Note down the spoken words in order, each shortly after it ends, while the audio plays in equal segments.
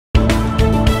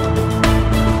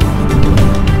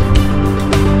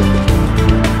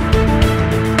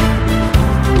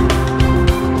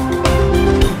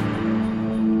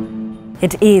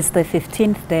It is the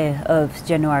 15th day of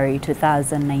January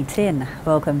 2019.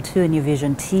 Welcome to New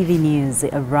Vision TV News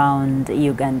around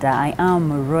Uganda. I am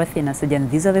Rothy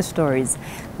Nasujan. These are the stories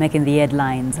making the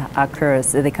headlines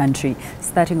across the country.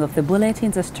 Starting off the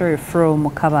bulletins, a story from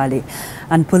Kabale.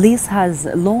 And police has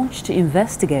launched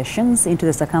investigations into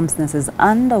the circumstances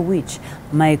under which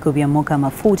Michael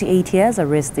Byamukama, 48 years, a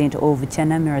resident of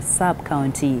Chanamira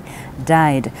sub-county,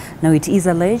 died. Now it is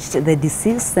alleged the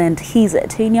deceased sent his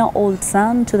 10-year-old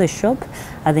son to the shop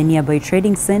at the nearby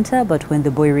trading center, but when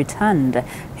the boy returned,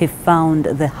 he found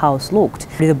the house locked.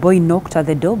 The boy knocked at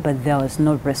the door, but there was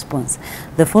no response.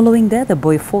 The following day, the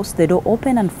boy forced the door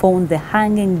open and found the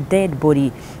hanging dead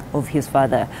body of his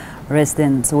father.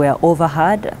 Residents were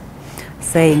overheard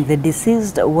saying the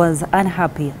deceased was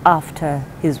unhappy after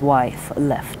his wife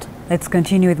left. Let's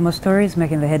continue with more stories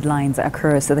making the headlines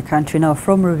across the country. Now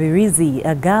from Rubirizi,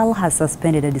 a girl has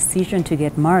suspended a decision to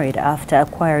get married after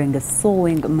acquiring a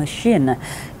sewing machine.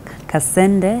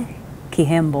 Kasende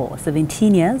Kihembo,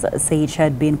 17 years, said she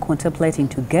had been contemplating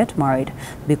to get married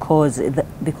because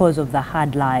of the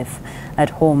hard life at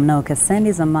home. Now, Kasende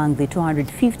is among the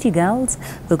 250 girls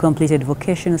who completed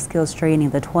vocational skills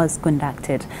training that was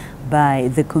conducted by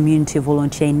the Community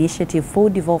Volunteer Initiative for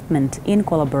Development in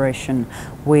collaboration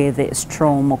with the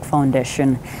Stromok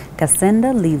Foundation.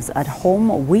 Kasenda lives at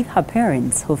home with her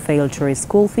parents who failed to raise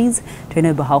school fees to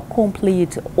enable her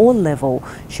complete O-level.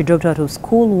 She dropped out of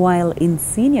school while in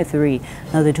Senior 3.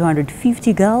 Now the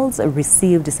 250 girls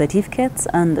received certificates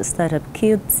and startup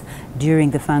kits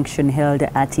during the function held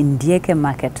at Indieke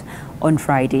Market on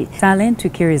Friday. Talent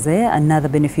Tukirize, another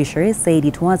beneficiary, said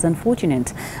it was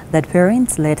unfortunate that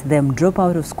parents let them drop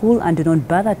out of school and do not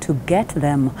bother to get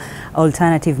them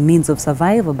alternative means of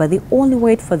survival, but they only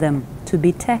wait for them to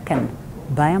be taken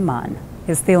by a man.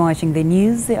 You're still watching the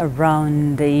news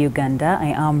around Uganda. I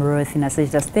am Rothy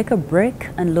Nasujan. Let's take a break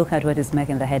and look at what is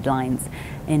making the headlines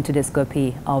in today's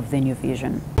copy of the New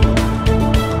Vision.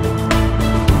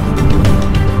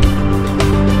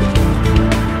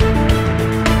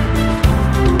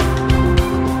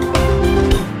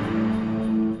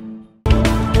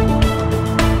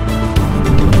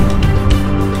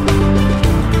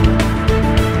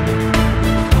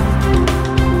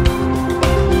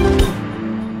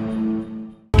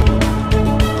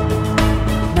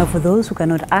 Now, for those who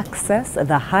cannot access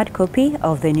the hard copy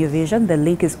of the New Vision, the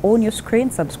link is on your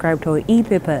screen. Subscribe to our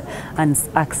e-paper and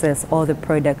access all the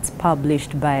products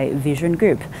published by Vision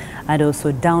Group. And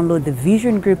also download the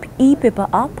Vision Group e-paper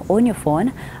app on your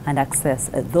phone and access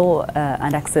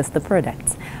the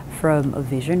products from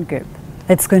Vision Group.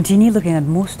 Let's continue looking at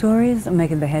more stories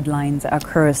making the headlines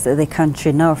across the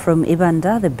country. Now from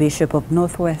Uganda, the Bishop of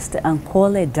Northwest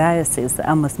Ankole Diocese,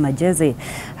 Amos Majezi,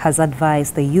 has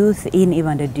advised the youth in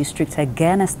Uganda district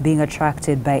against being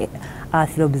attracted by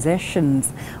earthly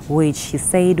obsessions, which he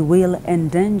said will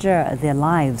endanger their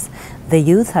lives. The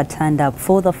youth had turned up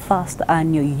for the first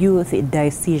annual Youth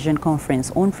Diocesan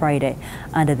Conference on Friday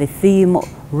under the theme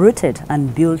Rooted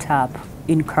and Built Up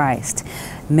in Christ.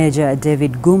 Major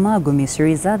David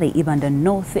Gumisiriza, the Uganda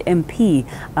North MP,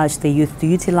 urged the youth to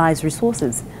utilize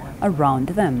resources around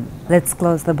them. Let's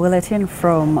close the bulletin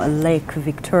from Lake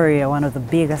Victoria, one of the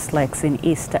biggest lakes in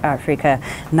East Africa.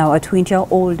 Now, a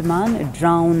 20-year-old man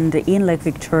drowned in Lake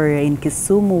Victoria in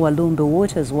Kisumu Walumbi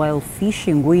waters while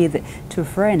fishing with two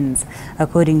friends.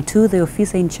 According to the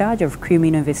officer in charge of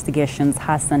criminal investigations,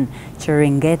 Hassan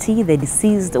Cherengeti, the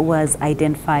deceased was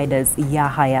identified as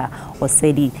Yahaya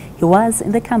Osedi. He was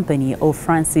in the company of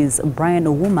Francis Brian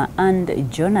Owuma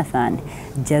and Jonathan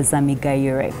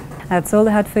Jazamigayure. That's all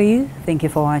I had for you. Thank you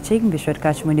for watching. Be sure to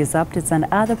catch more news updates and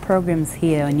other programs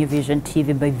here on New Vision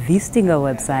TV by visiting our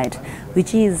website,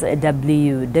 which is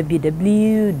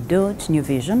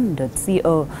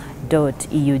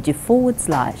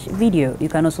www.newvision.co.ug/video. You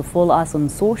can also follow us on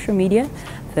social media.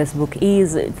 Facebook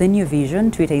is The New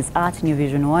Vision, Twitter is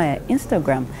 @NewVisionWire,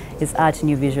 Instagram is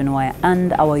 @NewVisionWire,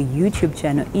 and our YouTube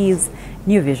channel is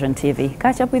New Vision TV.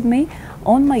 Catch up with me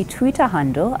on my Twitter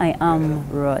handle. I am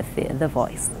Rothy, the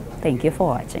voice. Thank you for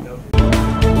watching.